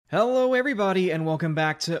Hello, everybody, and welcome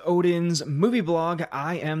back to Odin's Movie Blog.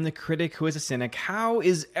 I am the critic who is a cynic. How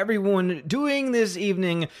is everyone doing this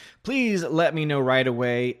evening? Please let me know right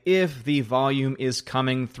away if the volume is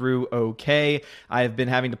coming through okay. I've been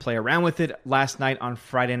having to play around with it. Last night on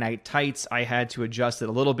Friday Night Tights, I had to adjust it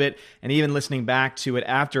a little bit, and even listening back to it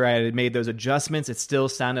after I had made those adjustments, it still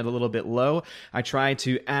sounded a little bit low. I tried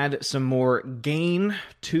to add some more gain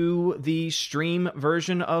to the stream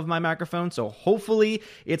version of my microphone, so hopefully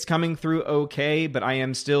it's coming through okay, but I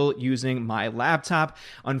am still using my laptop.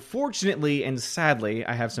 Unfortunately and sadly,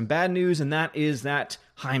 I have some bad news, and that is that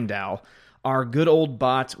Heimdall, our good old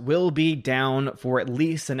bot, will be down for at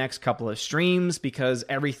least the next couple of streams because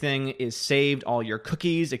everything is saved. All your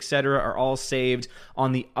cookies, etc. are all saved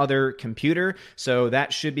on the other computer. So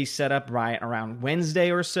that should be set up right around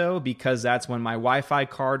Wednesday or so because that's when my Wi-Fi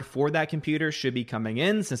card for that computer should be coming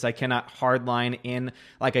in, since I cannot hardline in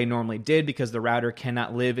like I normally did because the router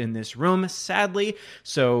cannot live in this room, sadly.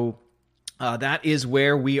 So that is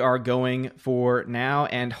where we are going for now,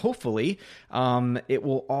 and hopefully it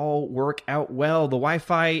will all work out well. The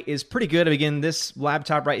Wi-Fi is pretty good. Again, this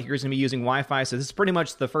laptop right here is going to be using Wi-Fi, so this is pretty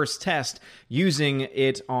much the first test using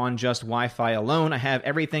it on just Wi-Fi alone. I have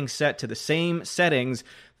everything set to the same settings.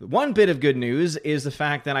 One bit of good news is the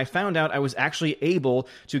fact that I found out I was actually able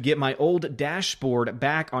to get my old dashboard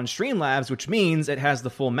back on Streamlabs, which means it has the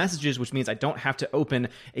full messages, which means I don't have to open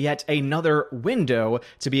yet another window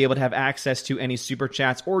to be able to have access to any super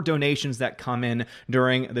chats or donations that come in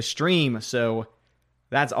during the stream. So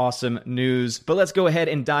that's awesome news. But let's go ahead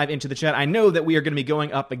and dive into the chat. I know that we are going to be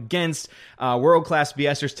going up against world-class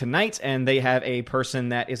BSers tonight, and they have a person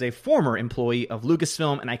that is a former employee of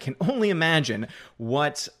Lucasfilm, and I can only imagine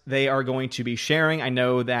what they are going to be sharing. I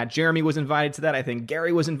know that Jeremy was invited to that. I think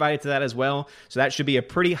Gary was invited to that as well. So that should be a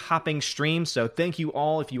pretty hopping stream. So thank you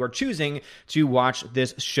all if you are choosing to watch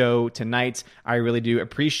this show tonight. I really do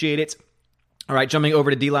appreciate it. All right, jumping over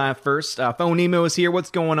to D-Live first. Phone Nemo is here.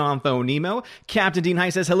 What's going on, Phone Nemo? Captain Dean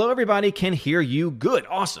Heiss says, hello, everybody. Can hear you good.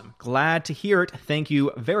 Awesome. Glad to hear it. Thank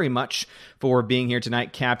you very much for being here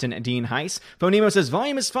tonight, Captain Dean Heiss. Phone Nemo says,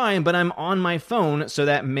 volume is fine, but I'm on my phone, so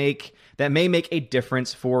that may make a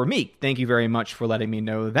difference for me. Thank you very much for letting me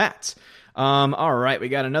know that. All right, we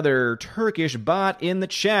got another Turkish bot in the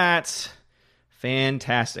chat.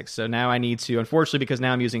 Fantastic. So now I need to, unfortunately, because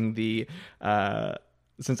now I'm using the...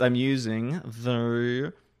 Since I'm using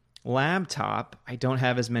the laptop, I don't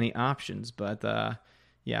have as many options, but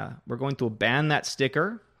yeah, we're going to ban that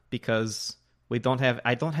sticker because I don't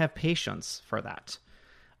have patience for that.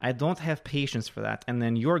 I don't have patience for that, and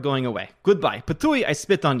then you're going away. Goodbye. Patui, I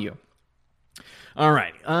spit on you. All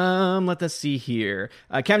right, let us see here.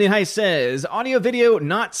 Captain High says, audio video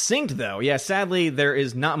not synced though. Yeah, sadly, there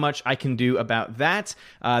is not much I can do about that.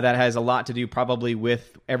 That has a lot to do probably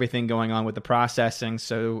with everything going on with the processing,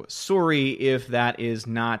 so sorry if that is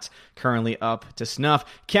not currently up to snuff.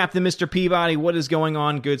 Captain Mr. Peabody, what is going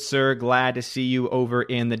on, good sir? Glad to see you over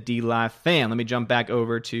in the D-Live fan. Let me jump back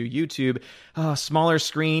over to YouTube. Smaller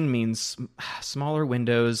screen means smaller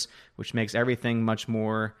windows, which makes everything much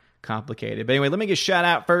more complicated. But anyway, let me get a shout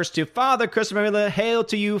out first to Father Christopher Miller. Hail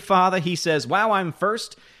to you, Father. He says, wow, I'm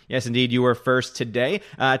first. Yes, indeed, you were first today.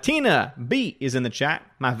 Tina B is in the chat.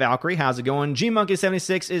 My Valkyrie, how's it going?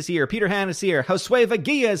 G-Monkey76 is here. Peter Han is here. Josue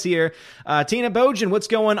Vagia is here. Tina Bojan, what's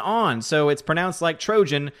going on? So it's pronounced like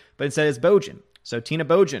Trojan, but it says Bojan. So Tina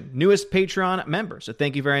Bojan, newest Patreon member. So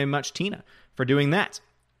thank you very much, Tina, for doing that.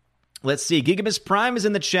 Let's see. Gigabus Prime is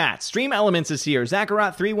in the chat. Stream Elements is here.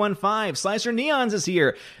 Zacharat315. Slicer Neons is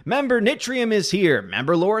here. Member Nitrium is here.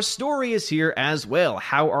 Member Laura Story is here as well.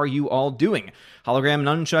 How are you all doing? Hologram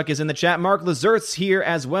Nunchuck is in the chat. Mark Lazert's here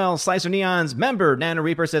as well. Slicer Neons. Member Nana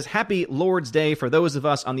Reaper says, Happy Lord's Day for those of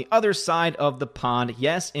us on the other side of the pond.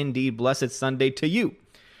 Yes, indeed. Blessed Sunday to you.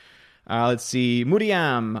 Let's see.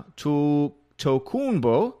 Muriam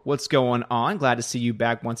Tokunbo, what's going on? Glad to see you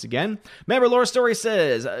back once again. Member Laura Story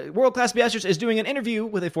says, World Class BSers is doing an interview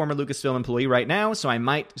with a former Lucasfilm employee right now, so it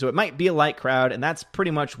might be a light crowd, and that's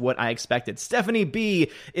pretty much what I expected. Stephanie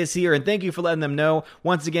B is here, and thank you for letting them know.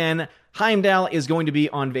 Once again, Heimdall is going to be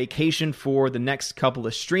on vacation for the next couple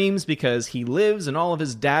of streams because he lives and all of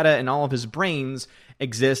his data and all of his brains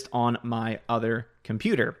exist on my other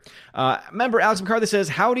computer. Member Alex McCarthy says,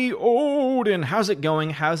 howdy Odin, how's it going?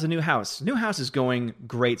 How's the new house? New house is going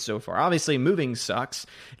great so far. Obviously moving sucks.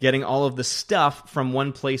 Getting all of the stuff from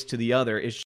one place to the other is